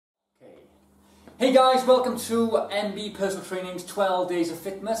Hey guys, welcome to MB Personal Training's 12 Days of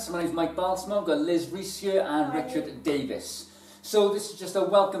Fitmas. My name is Mike Balsamo, I've got Liz Reese here and Richard Davis. So this is just a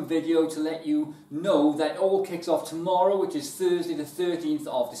welcome video to let you know that it all kicks off tomorrow, which is Thursday the 13th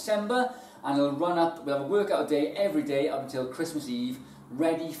of December, and it'll run up, we'll have a workout day every day up until Christmas Eve,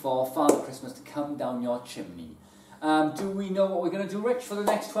 ready for Father Christmas to come down your chimney. Do we know what we're going to do, Rich, for the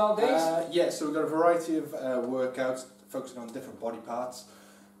next 12 days? Yeah, so we've got a variety of workouts focusing on different body parts,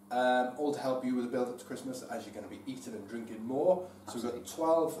 all to help you with the build up to Christmas as you're going to be eating and drinking more. Absolutely. So we've got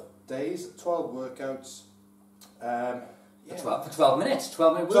 12 days, 12 workouts. For 12 minutes,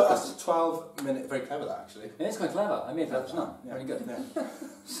 12-minute workouts. That's 12 minutes, very clever that actually. Yeah, it's quite clever, I made that just now, very good. Yeah.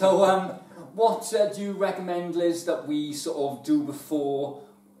 So what do you recommend, Liz, that we sort of do before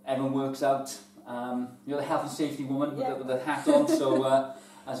everyone works out? You're the health and safety woman with the hat on, so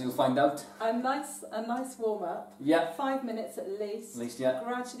as you'll find out. A nice warm up. Yeah. 5 minutes at least. Yeah.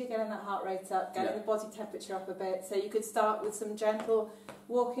 Gradually getting that heart rate up, getting the body temperature up a bit. So you could start with some gentle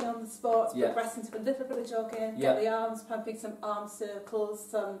walking on the spot, progressing to a little bit of jogging, get the arms pumping, some arm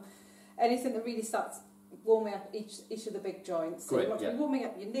circles, anything that really starts warming up each of the big joints. So you want to be warming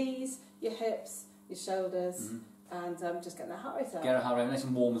up your knees, your hips, your shoulders, and just getting that heart rate up. Get a heart rate nice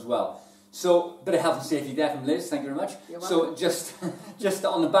and warm as well. So, bit of health and safety there from Liz, thank you very much. You're welcome. So just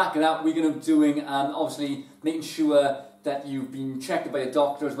on the back of that, we're going to be doing, obviously, making sure that you've been checked by a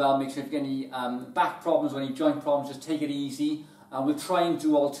doctor as well. Make sure if you get any back problems or any joint problems, just take it easy. We'll try and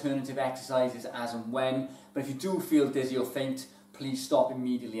do alternative exercises as and when, but if you do feel dizzy or faint, please stop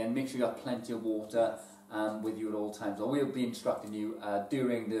immediately and make sure you have plenty of water with you at all times. Or we'll be instructing you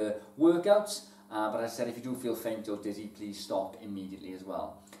during the workouts, but as I said, if you do feel faint or dizzy, please stop immediately as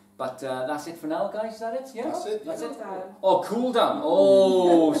well. But that's it for now, guys. Is that it? Yeah, that's it. Oh, cool down.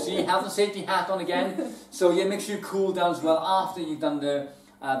 Oh, see, health and safety hat on again. So yeah, make sure you cool down as well after you've done the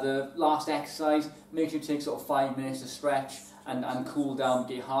last exercise. Make sure you take sort of 5 minutes to stretch and cool down,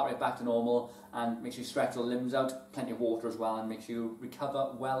 get your heart rate back to normal, and make sure you stretch the limbs out. Plenty of water as well, and make sure you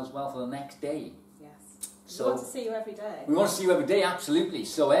recover well as well for the next day. Yes. So we want to see you every day. We want to see you every day, absolutely.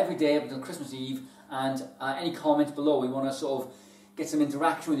 So every day up until Christmas Eve, and any comments below, we want to sort of get some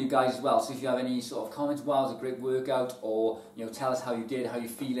interaction with you guys as well. So if you have any sort of comments, wow, it was a great workout, or tell us how you did, how you're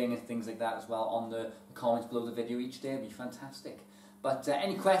feeling, and things like that as well on the comments below the video each day, it'd be fantastic. But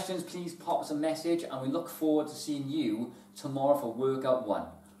any questions, please pop us a message, and we look forward to seeing you tomorrow for workout 1.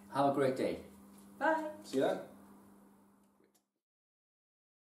 Have a great day. Bye. See you then.